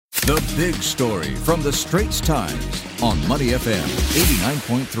The Big Story from the Straits Times on Money FM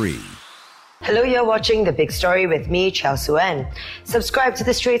 89.3. Hello, you're watching The Big Story with me, Chao Suen. Subscribe to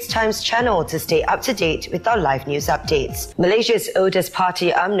the Straits Times channel to stay up to date with our live news updates. Malaysia's oldest party,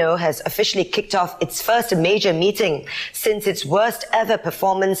 UMNO, has officially kicked off its first major meeting since its worst ever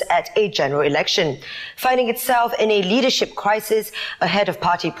performance at a general election, finding itself in a leadership crisis ahead of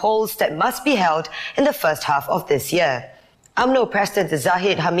party polls that must be held in the first half of this year. UMNO President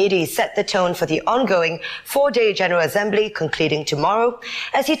Zahid Hamidi set the tone for the ongoing four-day General Assembly concluding tomorrow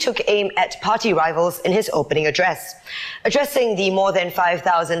as he took aim at party rivals in his opening address. Addressing the more than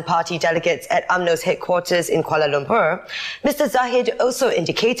 5,000 party delegates at UMNO's headquarters in Kuala Lumpur, Mr. Zahid also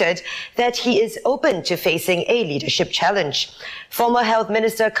indicated that he is open to facing a leadership challenge. Former Health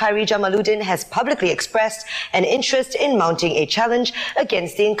Minister Khairi Jamaluddin has publicly expressed an interest in mounting a challenge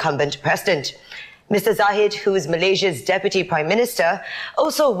against the incumbent president. Mr. Zahid, who is Malaysia's Deputy Prime Minister,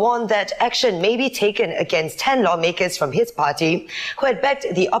 also warned that action may be taken against 10 lawmakers from his party who had backed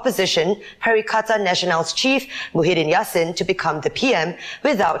the opposition Perikatan Nasional's chief, Muhyiddin Yassin, to become the PM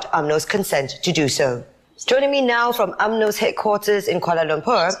without UMNO's consent to do so. Joining me now from UMNO's headquarters in Kuala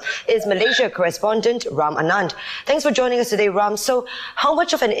Lumpur is Malaysia correspondent Ram Anand. Thanks for joining us today, Ram. So, how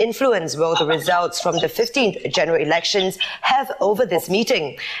much of an influence will the results from the 15th general elections have over this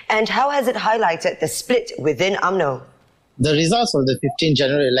meeting? And how has it highlighted the split within UMNO? The results of the 15th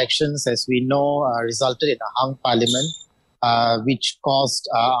general elections, as we know, resulted in a hung parliament, which caused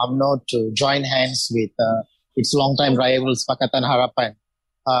UMNO to join hands with its longtime rivals, Pakatan Harapan.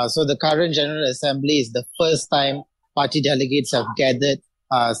 So the current General Assembly is the first time party delegates have gathered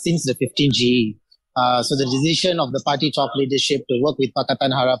since the 15 GE. So the decision of the party top leadership to work with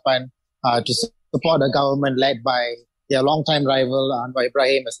Pakatan Harapan to support a government led by their longtime rival Anwar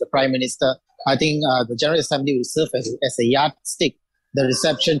Ibrahim as the Prime Minister, I think the General Assembly will serve as a yardstick. The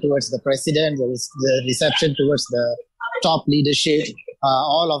reception towards the President, the reception towards the top leadership,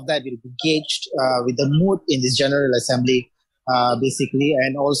 all of that will be gauged with the mood in this General Assembly. Basically,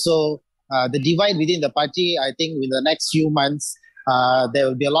 and also the divide within the party, I think in the next few months, there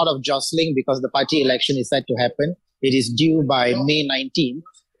will be a lot of jostling because the party election is set to happen. It is due by May 19th.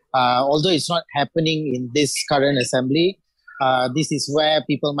 Although it's not happening in this current assembly, this is where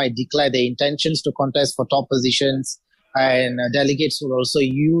people might declare their intentions to contest for top positions, and delegates will also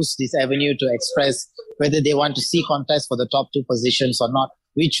use this avenue to express whether they want to see contest for the top two positions or not,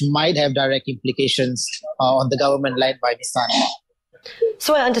 which might have direct implications on the government led by Ms. Sani.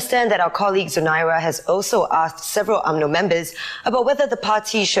 So I understand that our colleague Zunaira has also asked several UMNO members about whether the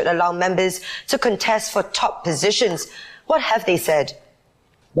party should allow members to contest for top positions. What have they said?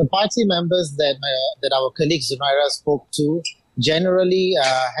 The party members that our colleague Zunaira spoke to generally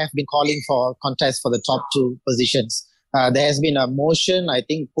have been calling for contest for the top two positions. There has been a motion, I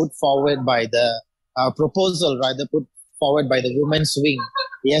think, put forward by the put forward by the Women's Wing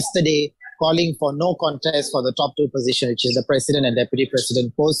yesterday, calling for no contest for the top two position, which is the President and Deputy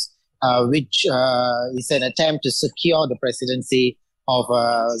President post, which is an attempt to secure the presidency of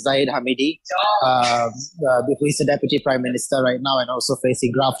Zahid Hamidi, who is the Deputy Prime Minister right now and also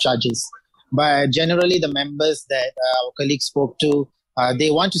facing graft charges. But generally, the members that our colleague spoke to,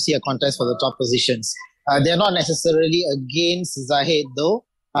 they want to see a contest for the top positions. They're not necessarily against Zahid, though.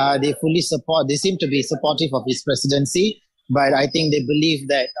 They seem to be supportive of his presidency, but I think they believe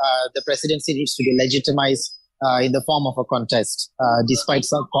that the presidency needs to be legitimized in the form of a contest, despite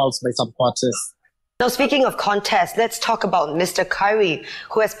some calls by some quarters. Now, speaking of contest, let's talk about Mr. Khairi,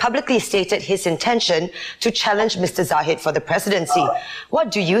 who has publicly stated his intention to challenge Mr. Zahid for the presidency.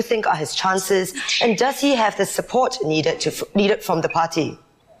 What do you think are his chances, and does he have the support needed from the party?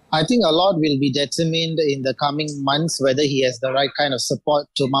 I think a lot will be determined in the coming months whether he has the right kind of support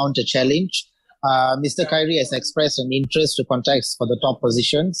to mount a challenge. Mr. Khairi has expressed an interest to contest for the top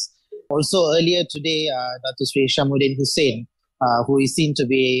positions. Also earlier today, Dr. Sri Hishamuddin Hussein, who is seen to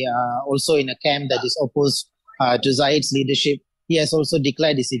be also in a camp that is opposed to Zahid's leadership, he has also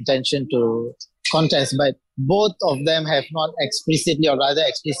declared his intention to contest. But both of them have not explicitly or rather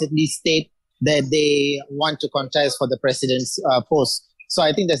explicitly stated that they want to contest for the president's post. So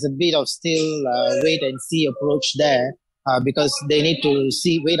I think there's a bit of still wait and see approach there because they need to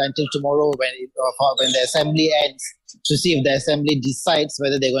wait until tomorrow when the assembly ends to see if the assembly decides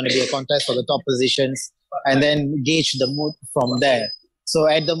whether they're going to be a contest for the top positions and then gauge the mood from there. So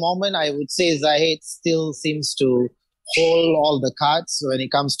at the moment, I would say Zahid still seems to hold all the cards when it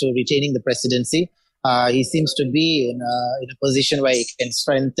comes to retaining the presidency. He seems to be in a position where he can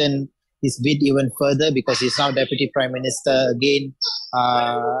strengthen his bid even further because he's now Deputy Prime Minister again,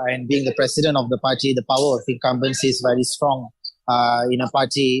 and being the president of the party, the power of incumbency is very strong in a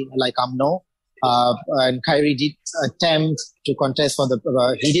party like UMNO. And Khairi did attempt to contest for the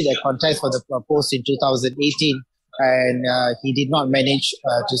post in 2018, and he did not manage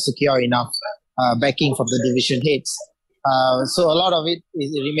to secure enough backing from the division heads. So a lot of it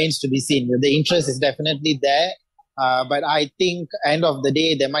remains to be seen. The interest is definitely there, but I think end of the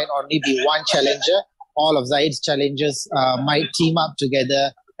day there might only be one challenger. All of Zahid's challengers might team up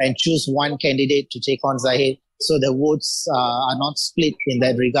together and choose one candidate to take on Zahid, so the votes are not split in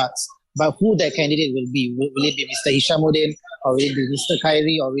that regards. But who that candidate will be, will it be Mr. Hishamuddin, or will it be Mr.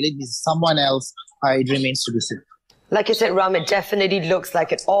 Khairi, or will it be someone else? It remains to be seen. Like you said, Ram, it definitely looks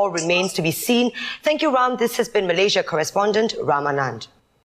like it all remains to be seen. Thank you, Ram. This has been Malaysia correspondent Ram Anand.